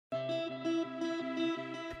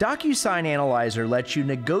DocuSign Analyzer lets you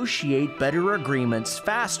negotiate better agreements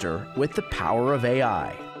faster with the power of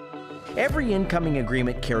AI. Every incoming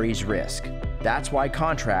agreement carries risk. That's why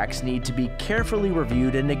contracts need to be carefully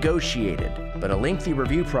reviewed and negotiated. But a lengthy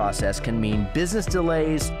review process can mean business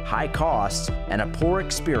delays, high costs, and a poor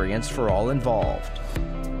experience for all involved.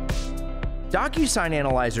 DocuSign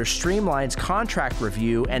Analyzer streamlines contract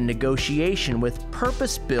review and negotiation with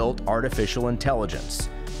purpose-built artificial intelligence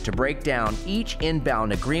to break down each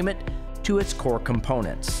inbound agreement to its core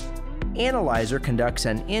components. Analyzer conducts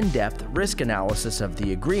an in-depth risk analysis of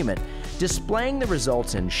the agreement, displaying the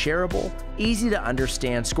results in shareable,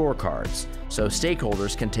 easy-to-understand scorecards so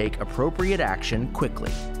stakeholders can take appropriate action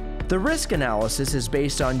quickly. The risk analysis is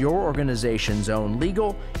based on your organization's own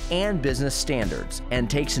legal and business standards and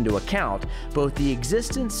takes into account both the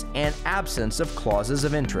existence and absence of clauses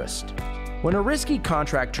of interest. When a risky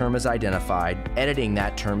contract term is identified, editing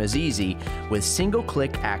that term is easy with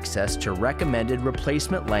single-click access to recommended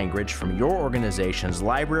replacement language from your organization's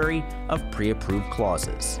library of pre-approved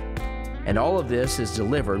clauses. And all of this is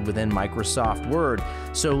delivered within Microsoft Word,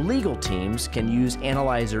 so legal teams can use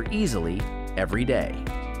Analyzer easily every day.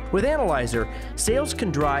 With Analyzer, sales can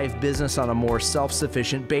drive business on a more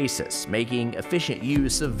self-sufficient basis, making efficient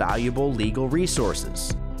use of valuable legal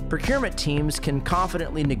resources. Procurement teams can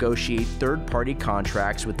confidently negotiate third-party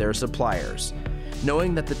contracts with their suppliers,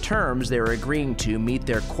 knowing that the terms they are agreeing to meet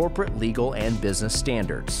their corporate legal and business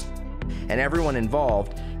standards. And everyone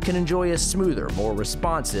involved can enjoy a smoother, more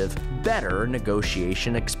responsive, better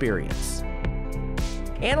negotiation experience.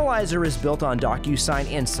 Analyzer is built on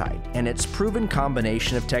DocuSign Insight and its proven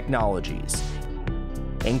combination of technologies,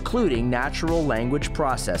 including natural language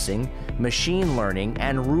processing, machine learning,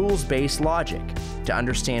 and rules-based logic to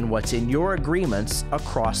understand what's in your agreements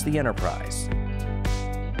across the enterprise.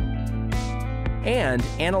 And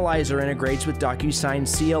Analyzer integrates with DocuSign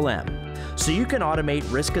CLM, so you can automate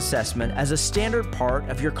risk assessment as a standard part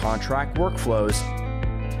of your contract workflows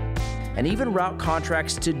and even route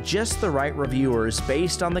contracts to just the right reviewers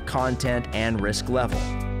based on the content and risk level.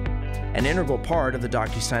 An integral part of the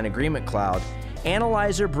DocuSign Agreement Cloud,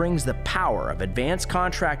 Analyzer brings the power of advanced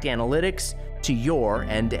contract analytics to your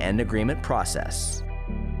end-to-end agreement process.